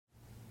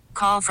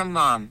Call from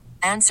mom.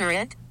 Answer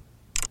it.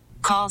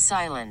 Call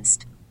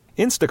silenced.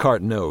 Instacart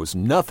knows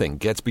nothing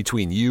gets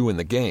between you and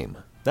the game.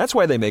 That's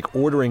why they make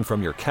ordering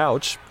from your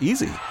couch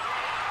easy.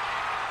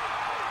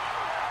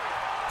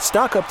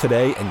 Stock up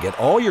today and get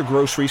all your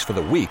groceries for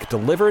the week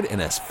delivered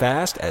in as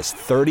fast as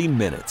 30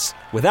 minutes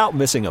without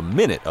missing a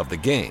minute of the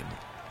game.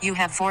 You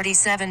have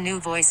 47 new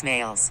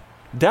voicemails.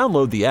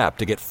 Download the app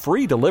to get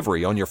free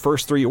delivery on your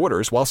first 3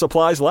 orders while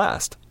supplies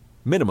last.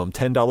 Minimum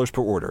 $10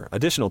 per order.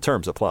 Additional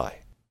terms apply.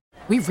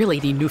 We really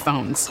need new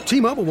phones.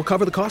 T-Mobile will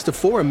cover the cost of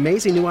 4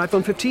 amazing new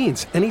iPhone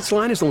 15s, and each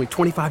line is only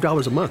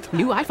 $25 a month.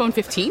 New iPhone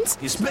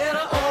 15s? It's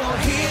better over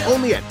here.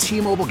 Only at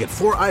T-Mobile, get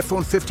 4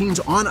 iPhone 15s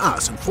on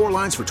us and 4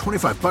 lines for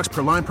 $25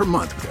 per line per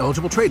month with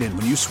eligible trade-in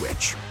when you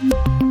switch.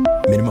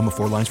 Minimum of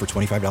 4 lines for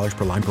 $25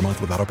 per line per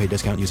month with autopay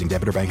discount using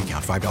debit or bank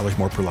account. $5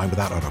 more per line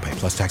without autopay,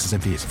 plus taxes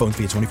and fees. Phone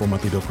fee at 24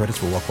 monthly bill credits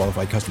for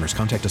well-qualified customers.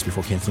 Contact us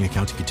before canceling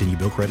account to continue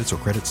bill credits or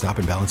credit stop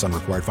and balance on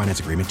required finance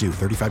agreement due.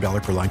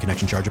 $35 per line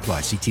connection charge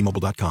applies. See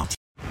T-Mobile.com.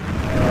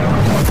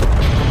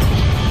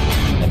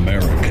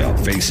 America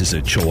faces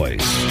a choice.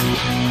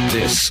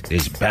 This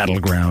is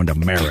Battleground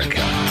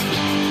America.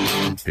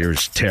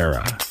 Here's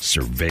Tara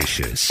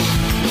Servatius.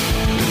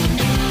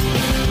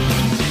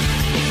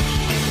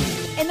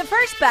 In the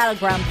first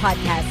Battleground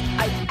podcast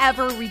I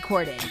ever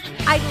recorded,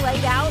 I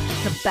laid out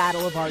the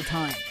battle of our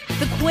time.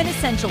 The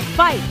quintessential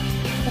fight,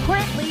 or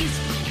at least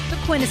the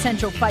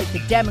quintessential fight the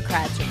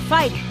Democrats are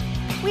fighting.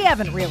 We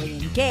haven't really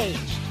engaged.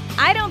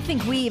 I don't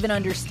think we even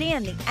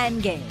understand the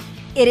end game.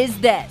 It is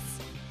this: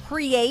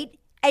 create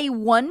a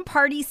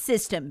one-party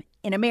system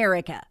in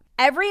America.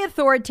 Every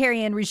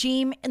authoritarian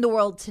regime in the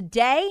world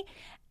today,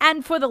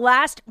 and for the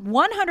last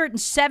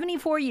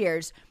 174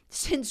 years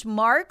since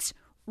Marx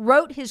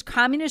wrote his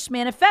Communist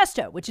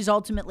Manifesto, which is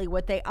ultimately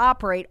what they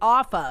operate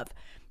off of,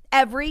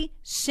 every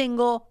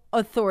single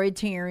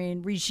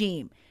authoritarian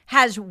regime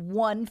has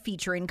one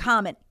feature in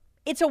common.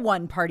 It's a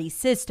one-party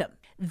system.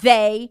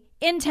 They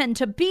intend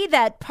to be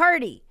that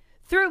party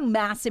through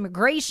mass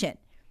immigration.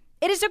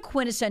 It is a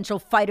quintessential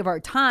fight of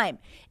our time.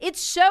 It's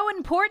so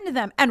important to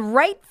them, and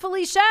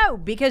rightfully so,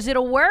 because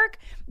it'll work,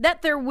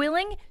 that they're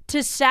willing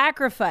to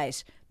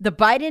sacrifice the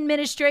Biden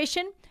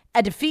administration,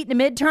 a defeat in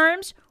the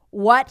midterms,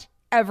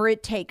 whatever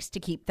it takes to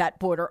keep that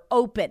border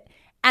open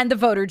and the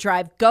voter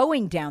drive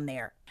going down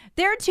there.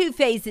 There are 2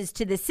 phases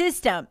to the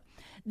system.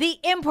 The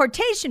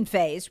importation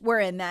phase,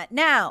 we're in that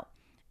now,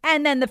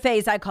 and then the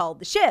phase I call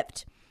the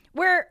shift,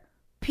 where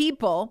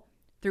people,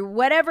 through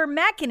whatever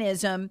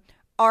mechanism,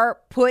 are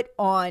put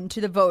on to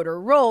the voter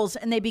rolls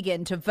and they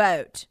begin to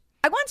vote.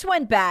 I once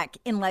went back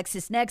in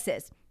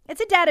LexisNexis.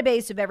 It's a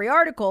database of every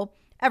article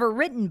ever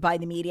written by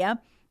the media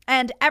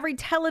and every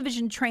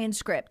television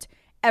transcript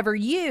ever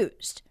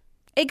used.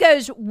 It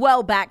goes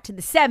well back to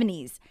the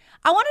 70s.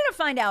 I wanted to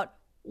find out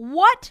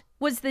what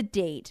was the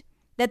date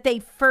that they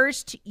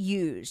first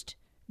used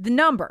the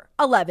number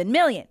 11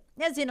 million,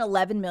 as in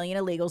 11 million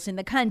illegals in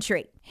the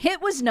country.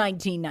 It was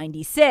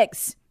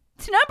 1996.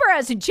 The number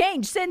hasn't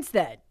changed since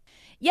then.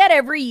 Yet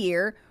every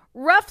year,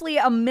 roughly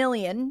a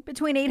million,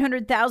 between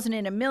 800,000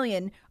 and a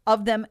million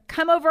of them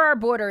come over our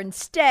border and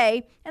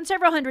stay, and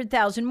several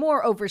 100,000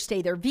 more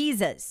overstay their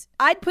visas.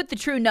 I'd put the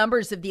true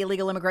numbers of the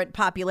illegal immigrant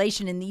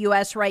population in the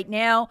U.S. right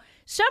now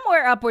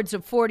somewhere upwards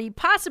of 40,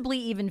 possibly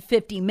even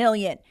 50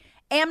 million.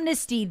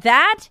 Amnesty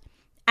that,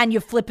 and you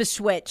flip a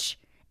switch.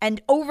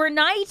 And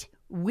overnight,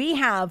 we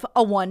have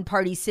a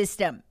one-party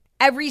system.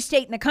 Every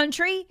state in the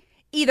country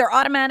either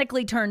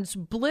automatically turns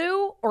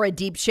blue or a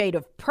deep shade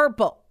of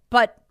purple,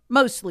 but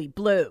mostly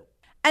blue.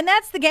 And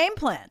that's the game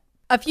plan.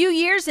 A few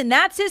years in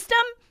that system,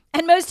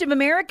 and most of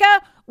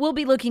America will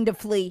be looking to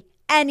flee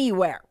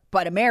anywhere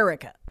but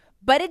America.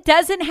 But it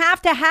doesn't have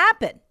to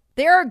happen.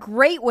 There are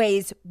great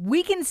ways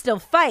we can still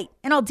fight,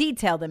 and I'll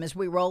detail them as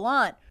we roll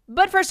on.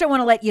 But first, I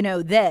want to let you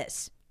know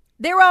this.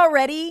 They're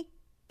already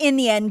in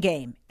the end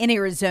game in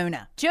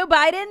Arizona. Joe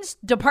Biden's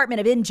Department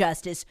of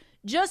Injustice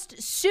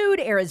just sued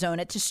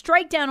Arizona to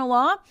strike down a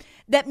law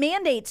that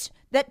mandates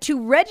that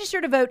to register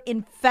to vote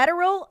in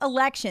federal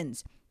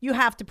elections, you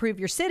have to prove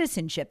your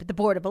citizenship at the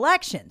Board of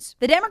Elections.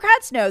 The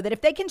Democrats know that if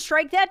they can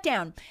strike that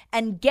down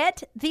and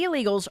get the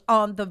illegals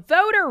on the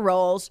voter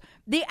rolls,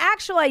 the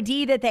actual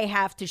ID that they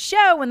have to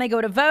show when they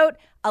go to vote,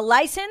 a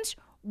license,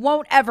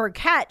 won't ever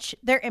catch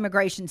their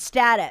immigration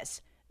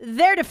status.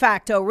 They're de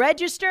facto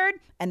registered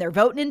and they're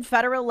voting in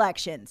federal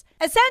elections.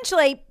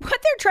 Essentially, what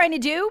they're trying to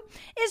do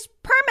is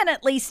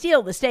permanently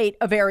steal the state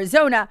of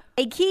Arizona,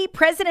 a key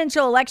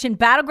presidential election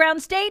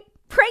battleground state,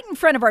 right in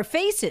front of our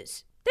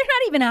faces. They're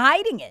not even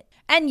hiding it.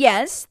 And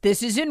yes,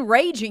 this is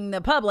enraging the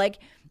public.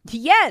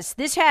 Yes,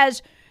 this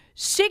has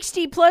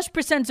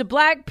 60+% of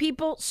black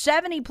people,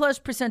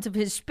 70+% of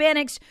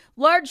Hispanics,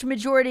 large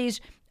majorities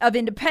of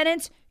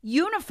independents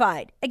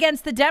unified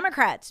against the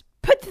Democrats.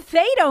 But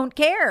they don't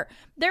care.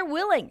 They're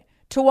willing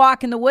to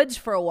walk in the woods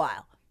for a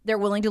while. They're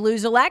willing to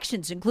lose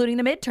elections, including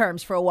the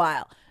midterms, for a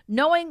while,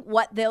 knowing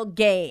what they'll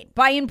gain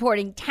by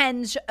importing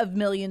tens of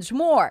millions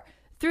more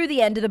through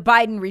the end of the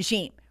Biden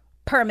regime.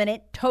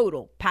 Permanent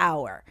total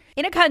power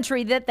in a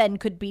country that then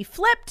could be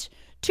flipped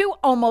to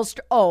almost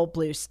all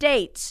blue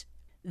states.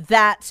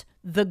 That's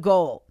the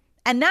goal.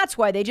 And that's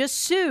why they just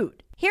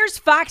sued. Here's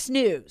Fox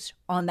News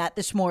on that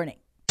this morning.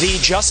 The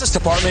Justice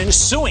Department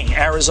is suing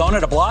Arizona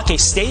to block a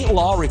state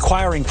law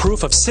requiring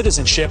proof of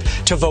citizenship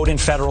to vote in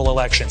federal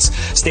elections.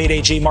 State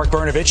AG Mark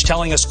Brnovich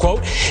telling us,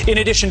 quote, in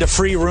addition to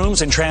free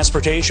rooms and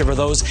transportation for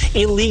those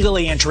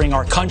illegally entering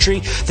our country,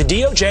 the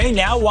DOJ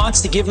now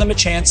wants to give them a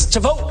chance to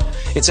vote.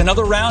 It's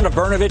another round of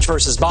Brnovich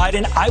versus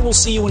Biden. I will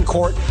see you in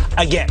court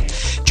again.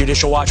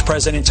 Judicial Watch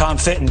President Tom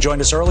Fitton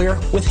joined us earlier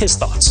with his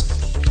thoughts.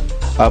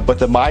 But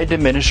the Biden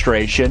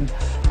administration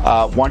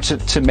wants it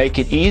to make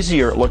it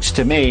easier, it looks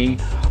to me,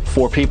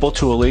 for people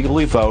to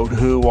illegally vote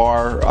who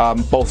are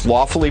both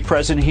lawfully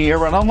present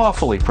here and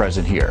unlawfully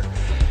present here.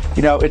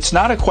 You know, it's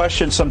not a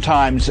question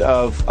sometimes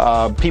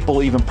of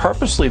people even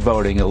purposely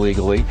voting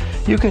illegally.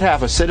 You could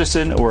have a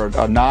citizen or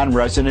a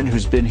non-resident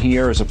who's been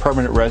here as a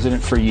permanent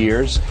resident for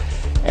years,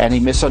 and he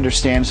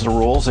misunderstands the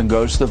rules and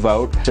goes to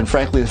vote. And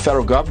frankly, the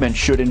federal government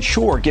should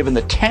ensure, given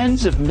the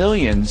tens of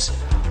millions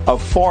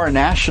of foreign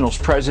nationals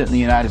present in the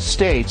United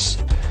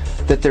States,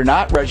 that they're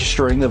not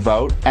registering the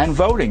vote and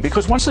voting.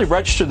 Because once they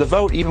register the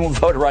vote, even with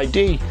voter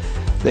ID,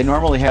 they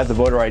normally have the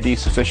voter ID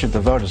sufficient to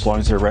vote as long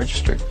as they're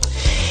registered.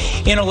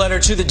 In a letter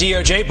to the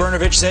DOJ,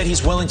 Brnovich said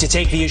he's willing to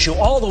take the issue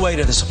all the way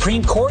to the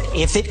Supreme Court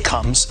if it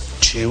comes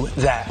to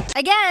that.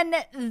 Again,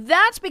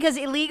 that's because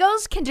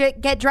illegals can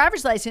get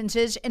driver's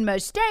licenses in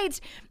most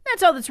states.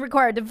 That's all that's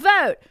required to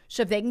vote.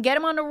 So if they can get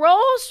them on the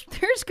rolls,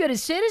 they're as good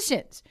as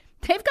citizens.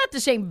 They've got the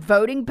same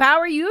voting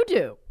power you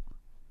do.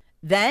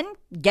 Then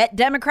get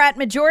Democrat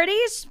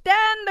majorities,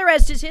 then the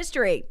rest is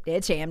history.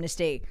 It's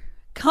amnesty,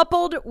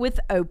 coupled with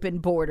open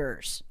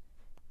borders.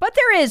 But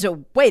there is a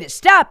way to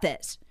stop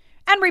this.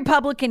 And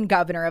Republican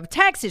governor of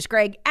Texas,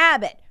 Greg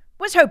Abbott,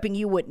 was hoping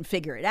you wouldn't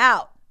figure it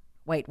out.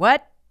 Wait,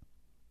 what?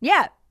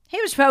 Yeah, he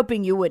was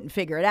hoping you wouldn't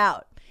figure it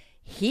out.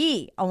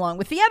 He, along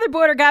with the other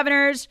border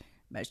governors,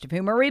 most of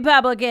whom are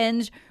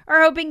Republicans,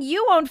 are hoping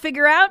you won't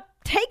figure out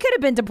they could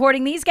have been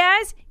deporting these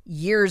guys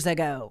years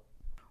ago.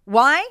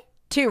 Why?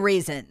 2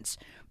 reasons.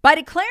 By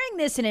declaring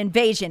this an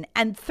invasion,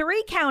 and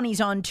 3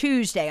 counties on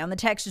Tuesday on the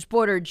Texas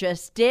border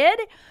just did,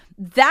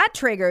 that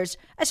triggers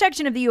a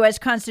section of the U.S.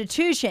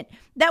 Constitution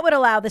that would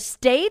allow the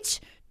states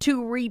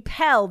to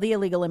repel the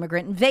illegal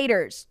immigrant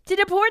invaders, to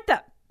deport them.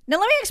 Now,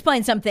 let me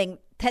explain something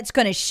that's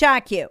going to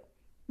shock you,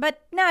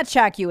 but not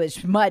shock you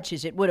as much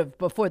as it would have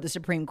before the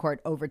Supreme Court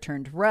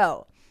overturned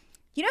Roe.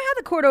 You know how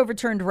the court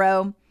overturned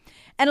Roe?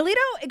 And Alito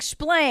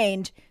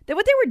explained that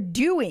what they were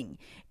doing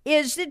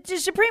is that the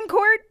Supreme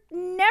Court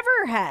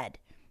never had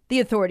the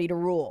authority to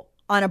rule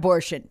on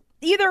abortion,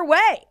 either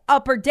way,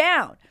 up or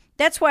down.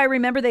 That's why,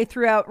 remember, they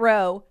threw out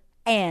Roe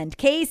and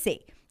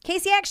Casey.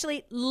 Casey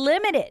actually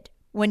limited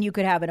when you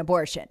could have an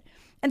abortion.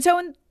 And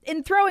so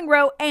in throwing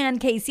Roe and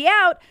Casey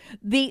out,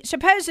 the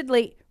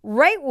supposedly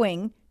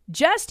right-wing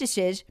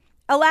justices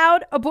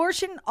allowed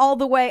abortion all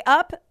the way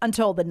up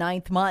until the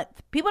 9th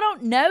month. People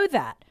don't know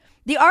that.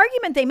 The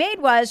argument they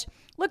made was,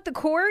 look, the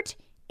court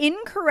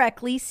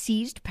incorrectly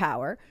seized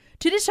power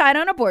to decide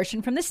on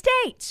abortion from the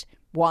states.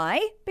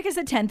 Why? Because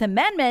the 10th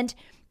Amendment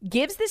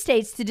gives the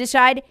states to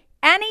decide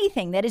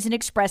anything that isn't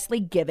expressly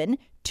given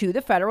to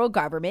the federal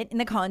government in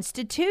the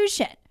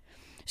Constitution.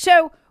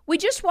 So we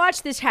just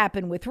watched this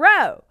happen with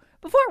Roe.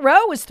 Before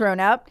Roe was thrown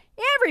out,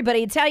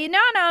 everybody would tell you, no,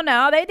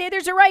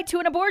 there's a right to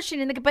an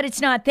abortion, but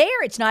it's not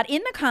there. It's not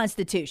in the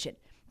Constitution.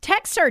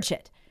 Text search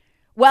it.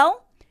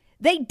 Well,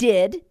 they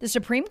did. The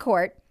Supreme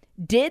Court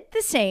did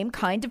the same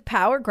kind of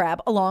power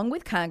grab along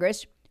with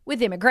Congress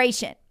with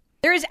immigration.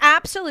 There is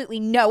absolutely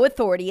no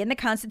authority in the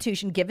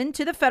Constitution given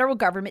to the federal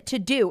government to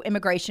do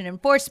immigration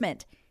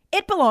enforcement.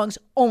 It belongs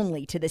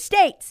only to the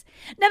states.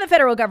 Now, the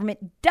federal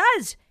government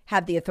does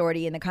have the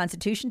authority in the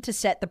Constitution to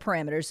set the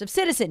parameters of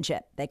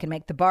citizenship. They can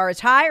make the bar as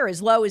high or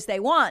as low as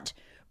they want,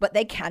 but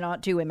they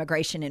cannot do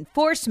immigration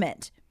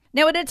enforcement.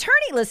 Now, an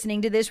attorney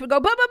listening to this would go,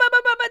 but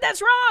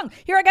that's wrong.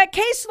 Here I got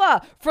case law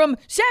from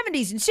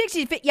 70s and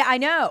 60s. Yeah, I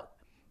know.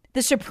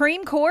 The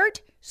Supreme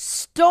Court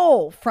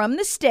stole from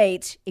the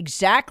states,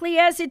 exactly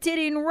as it did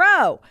in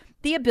Roe,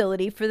 the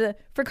ability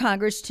for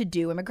Congress to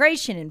do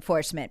immigration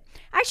enforcement.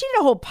 I actually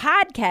did a whole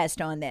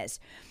podcast on this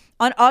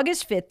on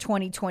August 5th,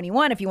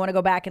 2021, if you want to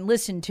go back and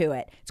listen to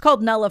it. It's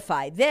called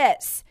Nullify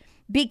This.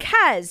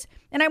 Because,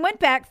 and I went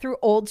back through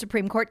old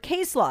Supreme Court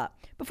case law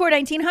before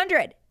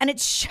 1900, and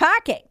it's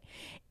shocking.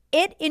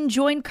 It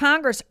enjoined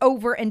Congress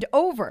over and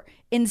over,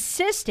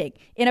 insisting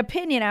in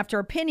opinion after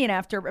opinion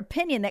after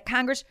opinion that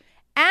Congress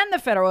and the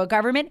federal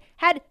government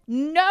had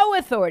no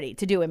authority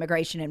to do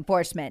immigration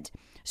enforcement.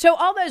 So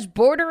all those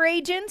border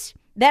agents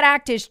that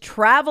act as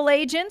travel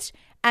agents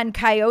and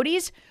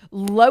coyotes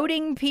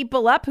loading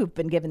people up who've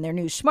been given their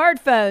new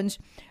smartphones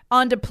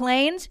onto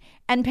planes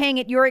and paying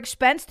at your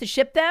expense to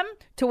ship them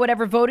to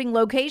whatever voting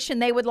location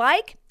they would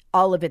like,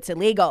 all of it's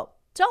illegal.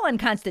 It's all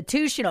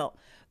unconstitutional.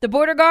 The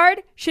border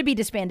guard should be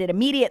disbanded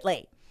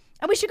immediately.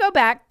 And we should go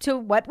back to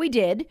what we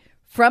did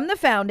from the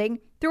founding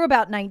through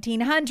about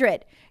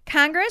 1900.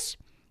 Congress,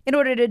 in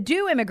order to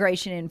do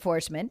immigration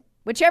enforcement,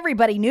 which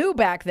everybody knew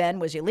back then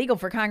was illegal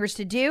for Congress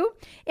to do,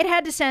 it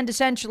had to send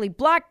essentially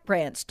block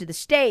grants to the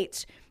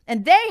states,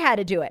 and they had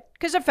to do it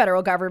because the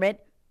federal government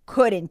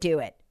couldn't do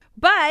it.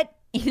 But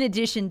in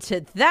addition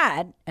to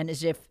that, and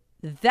as if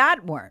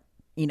that weren't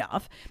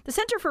enough, the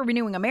Center for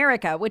Renewing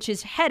America, which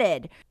is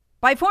headed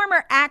by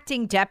former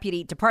acting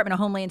Deputy Department of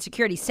Homeland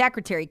Security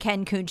Secretary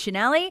Ken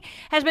Cuccinelli,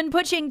 has been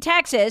pushing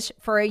Texas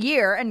for a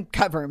year, and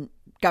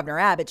Governor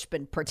Abbott's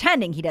been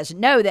pretending he doesn't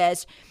know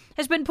this,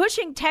 has been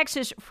pushing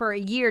Texas for a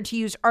year to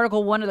use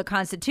Article 1 of the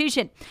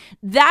Constitution.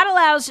 That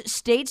allows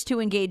states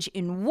to engage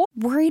in war.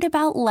 Worried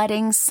about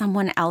letting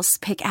someone else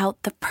pick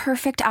out the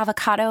perfect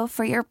avocado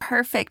for your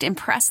perfect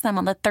impress them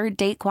on the third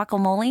date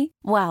guacamole?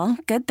 Well,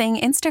 good thing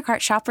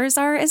Instacart shoppers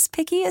are as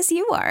picky as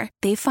you are.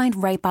 They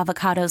find ripe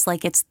avocados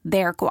like it's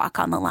their guac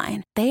on the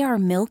line. They are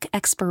milk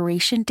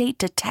expiration date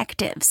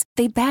detectives.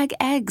 They bag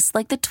eggs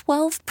like the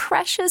 12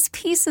 precious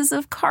pieces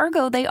of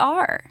cargo they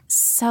are.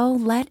 So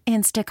let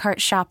Instacart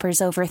shoppers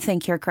overthink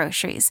your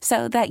groceries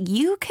so that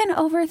you can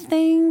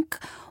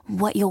overthink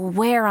what you'll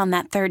wear on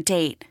that third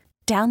date.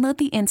 Download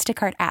the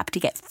Instacart app to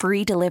get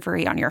free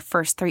delivery on your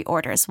first 3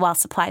 orders while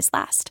supplies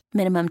last.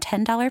 Minimum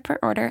 $10 per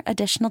order.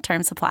 Additional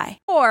terms apply.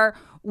 Or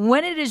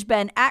when it has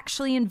been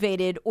actually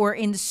invaded or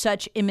in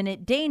such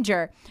imminent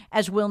danger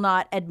as will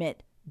not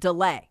admit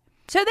delay.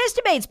 So this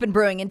debate's been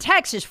brewing in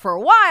Texas for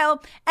a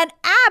while, and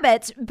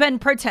Abbott's been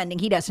pretending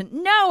he doesn't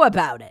know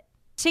about it.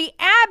 See,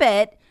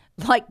 Abbott,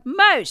 like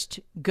most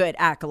good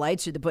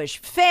acolytes of the Bush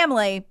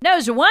family,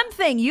 knows one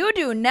thing you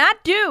do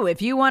not do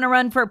if you want to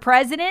run for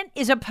president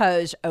is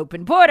oppose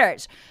open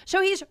borders.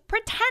 So he's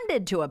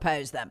pretended to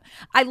oppose them.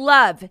 I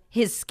love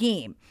his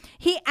scheme.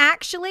 He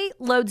actually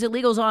loads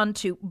illegals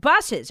onto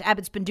buses.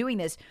 Abbott's been doing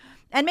this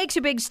and makes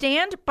a big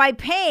stand by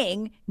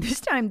paying, this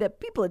time the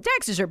people of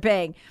Texas are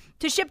paying,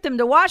 to ship them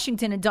to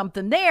Washington and dump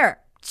them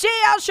there. See,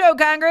 I'll show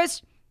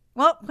Congress.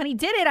 Well, when he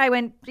did it, I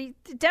went, the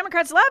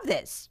Democrats love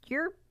this.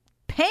 You're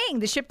paying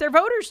to ship their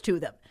voters to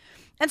them.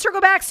 And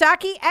Circle Back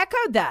Psaki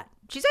echoed that.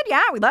 She said,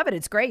 yeah, we love it.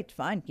 It's great.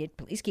 Fine.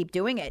 Please keep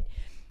doing it.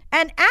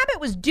 And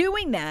Abbott was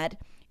doing that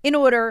in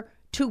order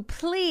to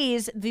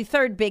please the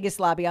third biggest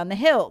lobby on the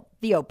Hill,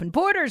 the open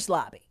borders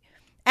lobby.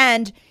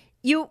 And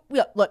you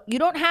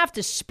don't have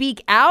to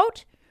speak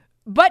out,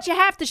 but you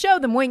have to show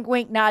them wink,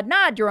 wink, nod,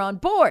 nod, you're on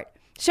board.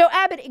 So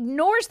Abbott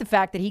ignores the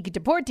fact that he could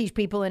deport these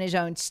people in his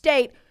own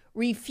state,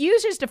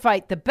 refuses to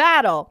fight the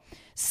battle,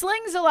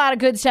 slings a lot of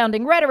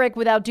good-sounding rhetoric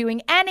without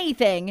doing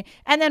anything,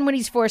 and then when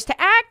he's forced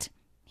to act,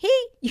 he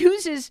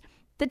uses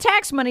the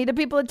tax money of the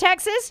people of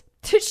Texas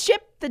to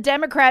ship the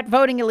Democrat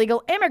voting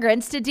illegal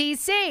immigrants to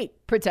D.C.,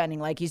 pretending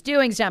like he's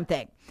doing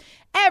something.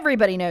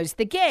 Everybody knows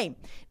the game.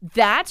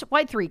 That's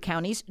why 3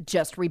 counties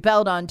just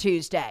rebelled on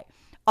Tuesday,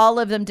 all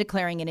of them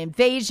declaring an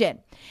invasion.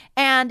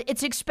 And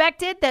it's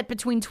expected that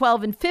between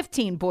 12 and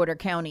 15 border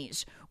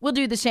counties will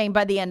do the same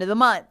by the end of the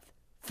month,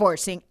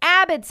 forcing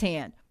Abbott's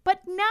hand.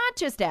 But not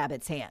just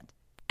Abbott's hand.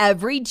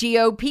 Every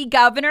GOP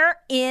governor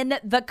in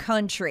the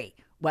country,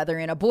 whether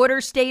in a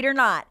border state or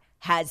not,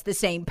 has the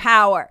same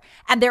power.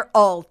 And they're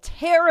all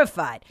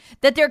terrified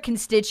that their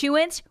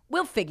constituents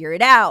will figure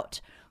it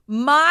out.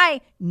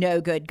 My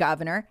no-good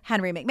governor,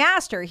 Henry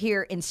McMaster,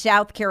 here in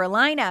South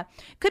Carolina,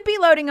 could be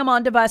loading them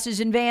onto buses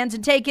and vans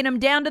and taking them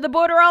down to the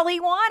border all he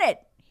wanted.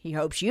 He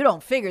hopes you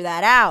don't figure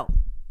that out.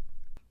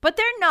 But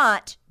they're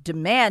not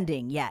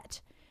demanding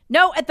yet.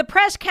 No, at the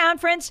press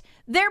conference,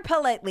 they're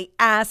politely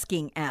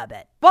asking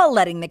Abbott, while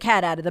letting the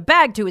cat out of the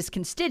bag to his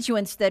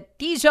constituents, that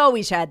he's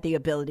always had the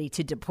ability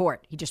to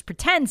deport. He just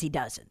pretends he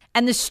doesn't.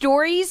 And the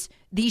stories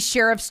these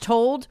sheriffs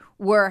told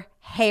were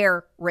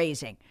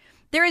hair-raising.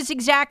 There is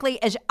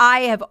exactly as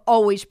I have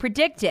always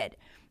predicted,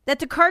 that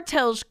the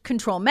cartels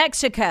control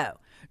Mexico.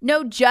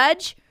 No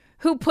judge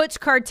who puts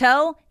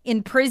cartel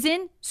in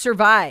prison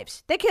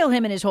survives. They kill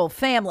him and his whole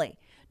family.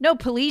 No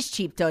police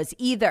chief does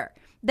either.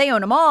 They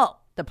own them all.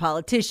 The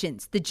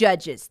politicians, the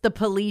judges, the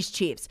police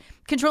chiefs,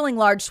 controlling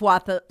large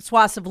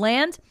swaths of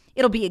land.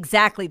 It'll be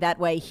exactly that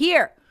way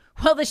here.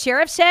 Well, the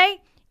sheriffs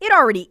say it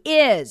already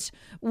is.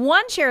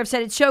 One sheriff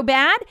said it's so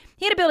bad,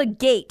 he had to build a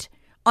gate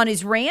on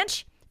his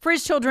ranch for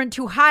his children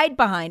to hide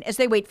behind as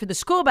they wait for the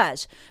school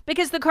bus,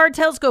 because the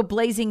cartels go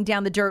blazing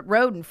down the dirt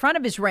road in front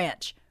of his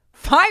ranch,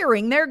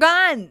 firing their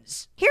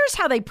guns. Here's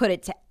how they put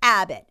it to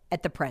Abbott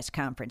at the press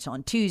conference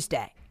on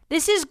Tuesday.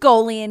 This is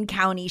Golian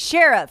County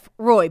Sheriff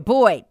Roy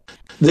Boyd.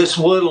 This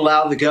would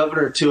allow the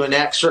governor to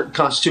enact certain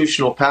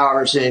constitutional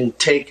powers and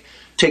take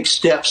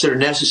steps that are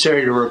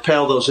necessary to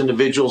repel those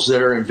individuals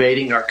that are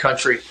invading our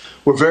country.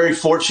 We're very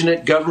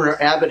fortunate.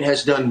 Governor Abbott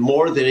has done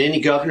more than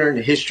any governor in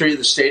the history of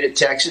the state of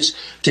Texas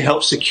to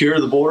help secure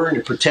the border and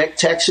to protect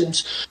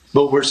Texans.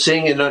 But we're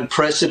seeing an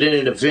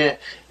unprecedented event,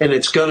 and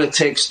it's going to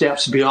take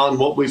steps beyond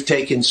what we've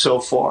taken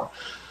so far.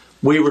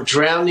 We were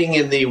drowning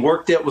in the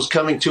work that was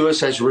coming to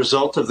us as a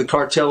result of the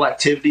cartel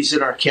activities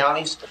in our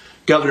counties.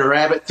 Governor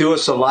Abbott threw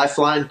us a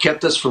lifeline,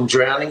 kept us from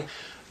drowning,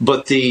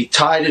 but the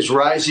tide is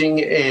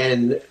rising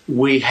and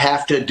we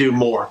have to do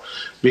more,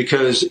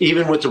 because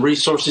even with the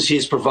resources he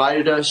has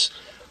provided us,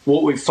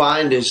 what we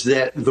find is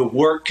that the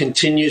work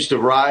continues to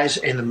rise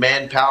and the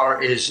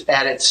manpower is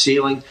at its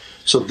ceiling.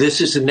 So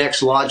this is the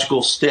next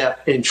logical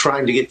step in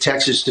trying to get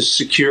Texas to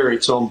secure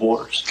its own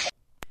borders.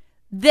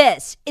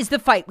 This is the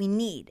fight we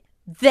need.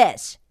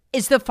 This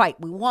is the fight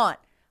we want.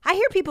 I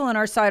hear people on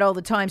our side all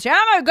the time say,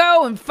 I'm going to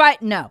go and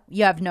fight. No,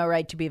 you have no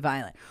right to be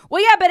violent.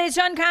 Well, yeah, but it's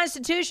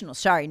unconstitutional.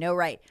 Sorry, no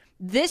right.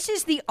 This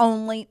is the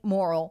only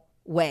moral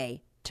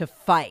way to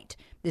fight.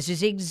 This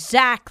is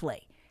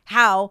exactly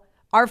how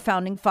our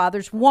founding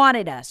fathers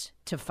wanted us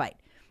to fight.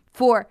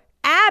 For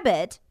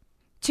Abbott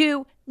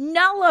to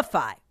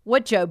nullify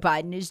what Joe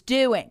Biden is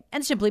doing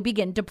and simply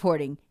begin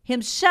deporting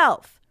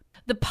himself.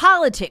 The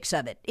politics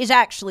of it is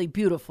actually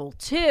beautiful,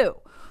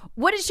 too.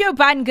 What is Joe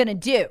Biden going to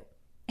do?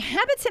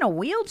 Abbott's in a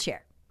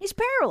wheelchair. He's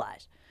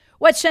paralyzed.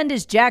 What, send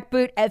his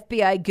jackboot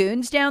FBI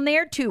goons down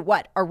there to,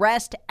 what,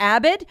 arrest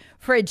Abbott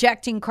for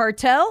ejecting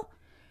cartel?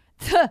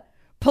 The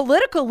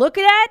political look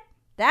at that?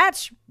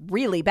 That's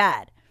really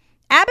bad.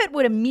 Abbott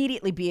would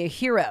immediately be a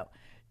hero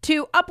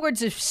to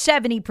upwards of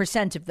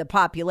 70% of the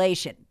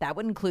population. That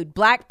would include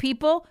black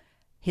people,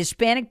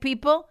 Hispanic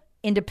people,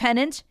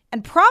 independents,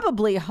 and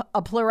probably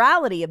a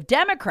plurality of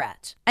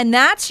Democrats. And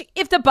that's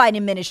if the Biden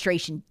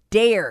administration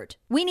dared.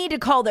 We need to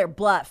call their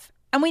bluff,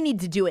 and we need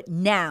to do it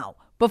now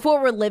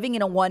before we're living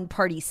in a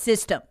one-party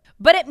system.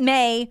 But it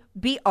may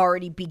be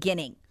already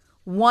beginning.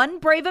 One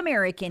brave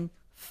American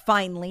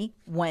finally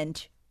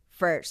went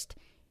first.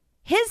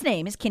 His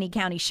name is Kinney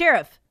County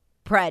Sheriff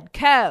Brad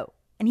Coe,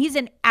 and he's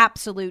an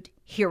absolute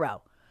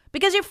hero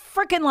because he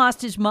frickin'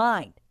 lost his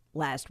mind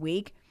last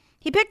week.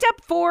 He picked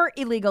up 4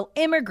 illegal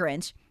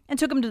immigrants and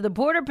took them to the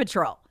Border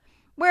Patrol,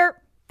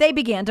 where they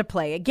began to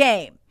play a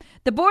game.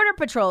 The Border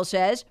Patrol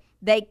says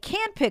they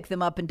can't pick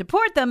them up and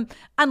deport them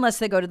unless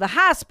they go to the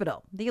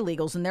hospital. The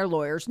illegals and their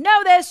lawyers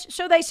know this,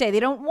 so they say they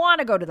don't want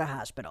to go to the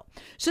hospital.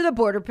 So the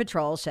Border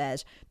Patrol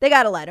says they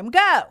got to let them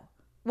go.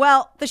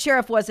 Well, the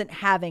sheriff wasn't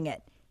having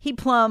it. He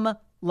plumb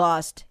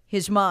lost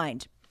his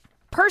mind,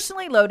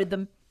 personally loaded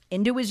them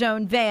into his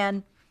own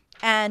van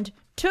and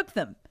took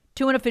them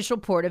to an official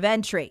port of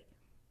entry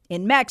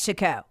in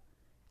Mexico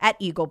at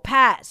Eagle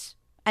Pass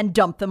and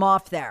dumped them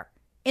off there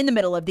in the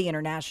middle of the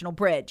international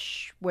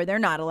bridge where they're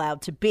not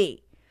allowed to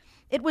be.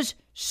 It was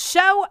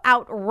so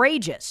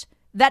outrageous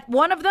that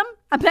one of them,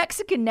 a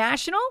Mexican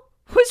national,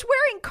 was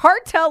wearing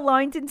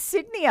cartel-lined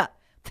insignia.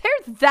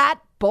 They're that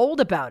bold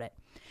about it.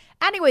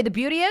 Anyway, the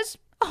beauty is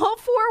all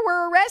 4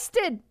 were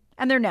arrested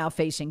and they're now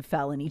facing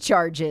felony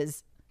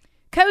charges.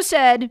 Coe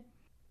said,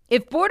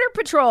 if Border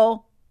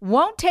Patrol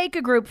won't take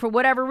a group for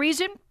whatever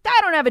reason, I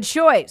don't have a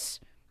choice.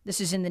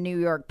 This is in the New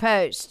York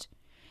Post.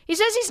 He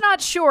says he's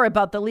not sure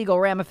about the legal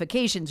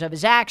ramifications of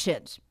his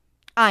actions.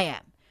 I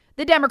am.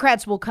 The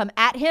Democrats will come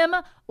at him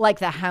like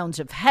the hounds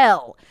of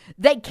hell.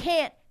 They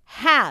can't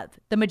have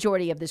the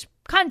majority of this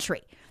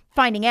country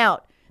finding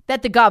out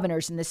that the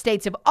governors in the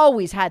states have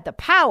always had the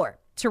power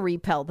to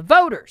repel the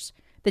voters.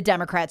 The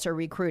Democrats are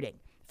recruiting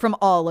from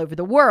all over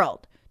the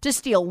world to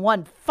steal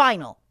one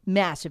final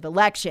massive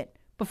election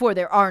before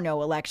there are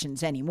no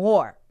elections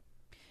anymore.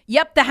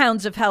 Yep, the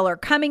hounds of hell are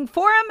coming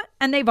for him,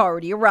 and they've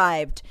already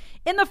arrived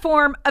in the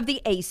form of the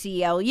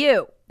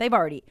ACLU. They've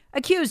already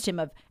accused him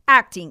of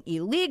acting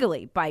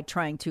illegally by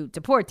trying to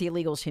deport the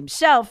illegals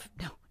himself.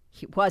 No,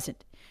 he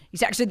wasn't.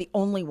 He's actually the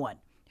only one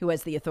who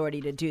has the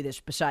authority to do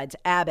this besides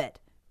Abbott.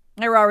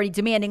 They're already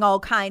demanding all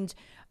kinds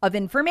of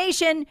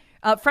information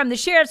from the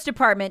sheriff's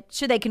department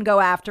so they can go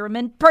after him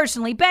and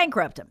personally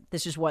bankrupt him.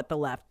 This is what the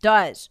left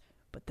does.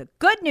 But the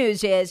good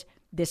news is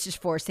this is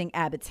forcing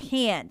Abbott's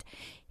hand.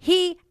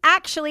 He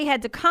actually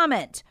had to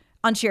comment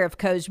on Sheriff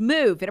Coe's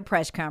move at a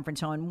press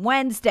conference on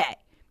Wednesday.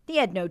 He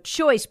had no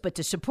choice but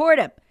to support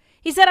him.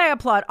 He said, I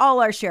applaud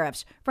all our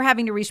sheriffs for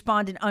having to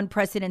respond in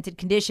unprecedented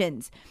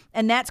conditions,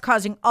 and that's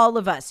causing all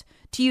of us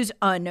to use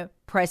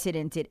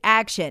unprecedented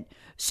action.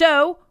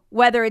 So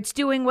whether it's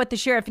doing what the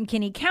sheriff in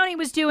Kinney County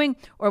was doing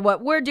or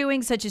what we're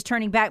doing, such as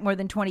turning back more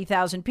than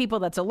 20,000 people,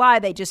 that's a lie.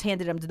 They just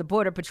handed them to the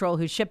Border Patrol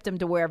who shipped them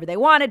to wherever they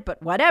wanted.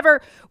 But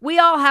whatever, we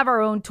all have our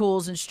own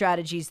tools and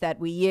strategies that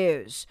we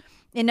use.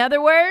 In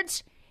other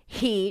words,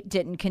 he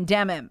didn't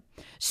condemn him.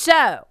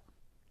 So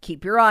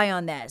keep your eye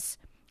on this.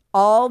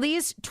 All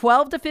these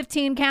 12 to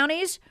 15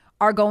 counties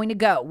are going to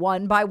go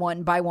one by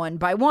one by one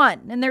by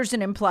one. And there's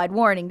an implied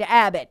warning to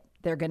Abbott.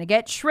 They're going to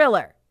get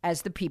shriller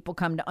as the people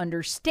come to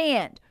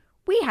understand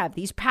we have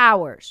these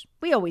powers.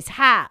 We always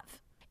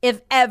have.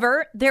 If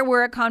ever there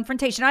were a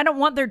confrontation, I don't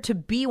want there to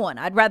be one.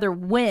 I'd rather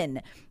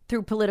win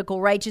through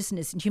political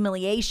righteousness and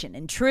humiliation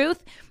and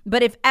truth.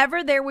 But if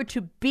ever there were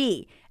to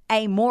be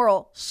a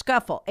moral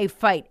scuffle, a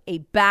fight, a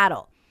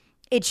battle,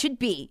 it should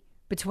be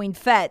between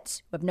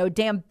feds who have no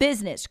damn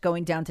business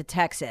going down to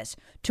Texas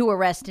to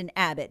arrest an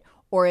Abbott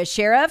or a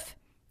sheriff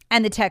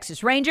and the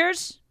Texas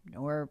Rangers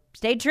or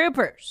state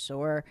troopers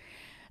or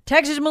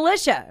Texas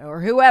militia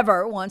or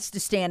whoever wants to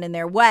stand in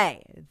their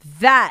way.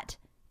 That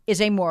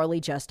is a morally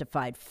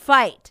justified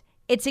fight.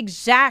 It's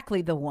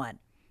exactly the one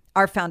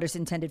our founders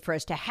intended for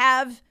us to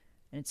have,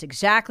 and it's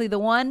exactly the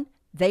one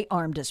they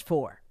armed us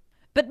for.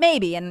 But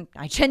maybe, and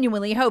I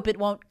genuinely hope it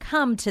won't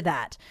come to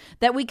that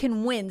we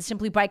can win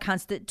simply by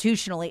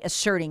constitutionally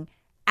asserting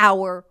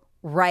our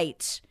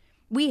rights.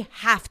 We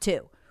have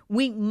to.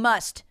 We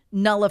must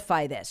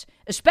nullify this,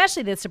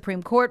 especially the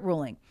Supreme Court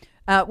ruling,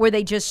 where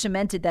they just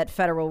cemented that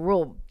federal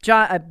rule.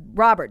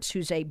 Roberts,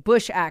 who's a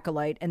Bush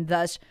acolyte and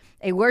thus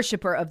a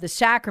worshiper of the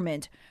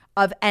sacrament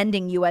of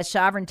ending U.S.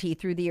 sovereignty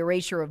through the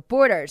erasure of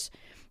borders,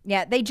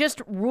 they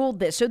just ruled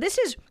this. So this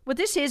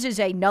is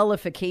a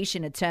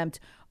nullification attempt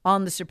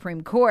on the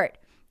Supreme Court.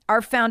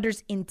 Our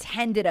founders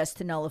intended us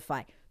to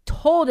nullify,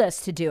 told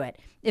us to do it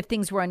if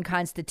things were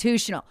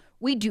unconstitutional.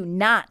 We do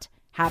not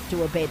have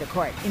to obey the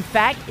court. In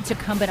fact, it's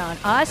incumbent on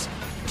us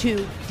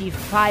to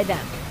defy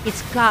them.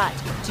 It's got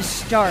to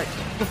start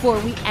before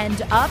we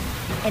end up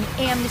an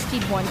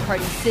amnestied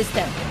one-party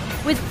system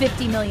with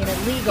 50 million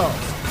illegals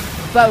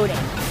voting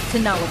to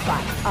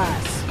nullify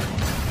us.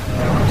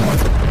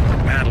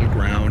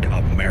 Battleground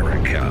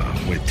America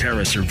with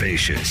Tara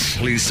Servatius.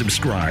 Please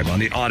subscribe on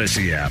the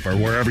Odyssey app or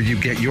wherever you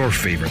get your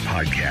favorite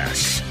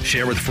podcasts.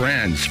 Share with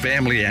friends,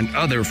 family, and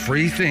other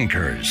free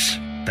thinkers.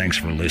 Thanks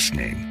for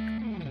listening.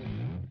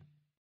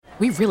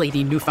 We really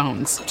need new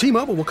phones.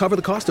 T-Mobile will cover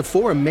the cost of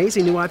 4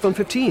 amazing new iPhone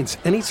 15s,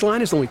 and each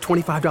line is only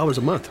 $25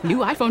 a month. New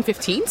iPhone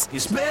 15s?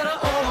 It's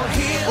better over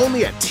here.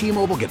 Only at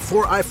T-Mobile, get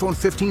 4 iPhone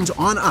 15s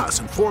on us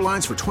and 4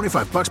 lines for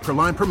 $25 per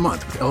line per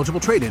month with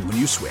eligible trade-in when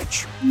you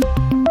switch.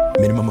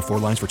 Minimum of 4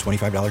 lines for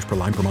 $25 per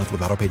line per month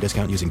with autopay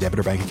discount using debit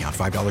or bank account.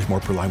 $5 more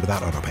per line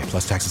without autopay,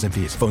 plus taxes and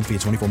fees. Phone fee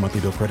at 24 monthly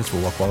bill credits for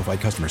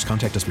well-qualified customers.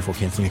 Contact us before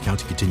canceling account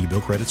to continue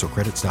bill credits or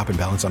credit stop and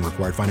balance on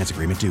required finance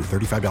agreement due.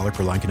 $35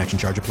 per line connection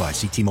charge applies.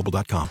 See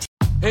T-Mobile.com.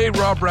 Hey,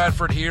 Rob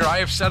Bradford here. I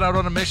have set out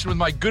on a mission with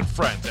my good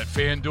friends at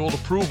FanDuel to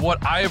prove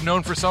what I have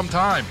known for some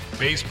time.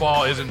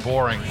 Baseball isn't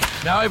boring.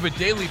 Now I have a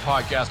daily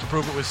podcast to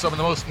prove it with some of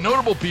the most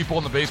notable people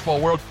in the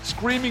baseball world,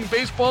 screaming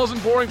baseball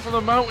isn't boring from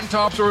the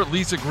mountaintops, or at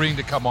least agreeing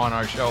to come on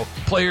our show.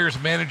 Players,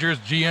 managers,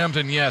 GMs,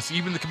 and yes,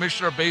 even the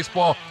commissioner of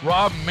baseball,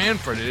 Rob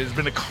Manfred. It has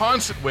been a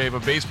constant wave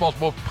of baseball's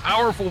most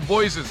powerful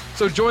voices.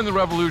 So join the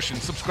revolution.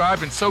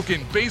 Subscribe and soak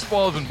in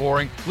Baseball Isn't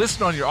Boring.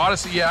 Listen on your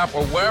Odyssey app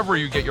or wherever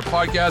you get your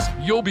podcasts.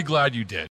 You'll be glad you did.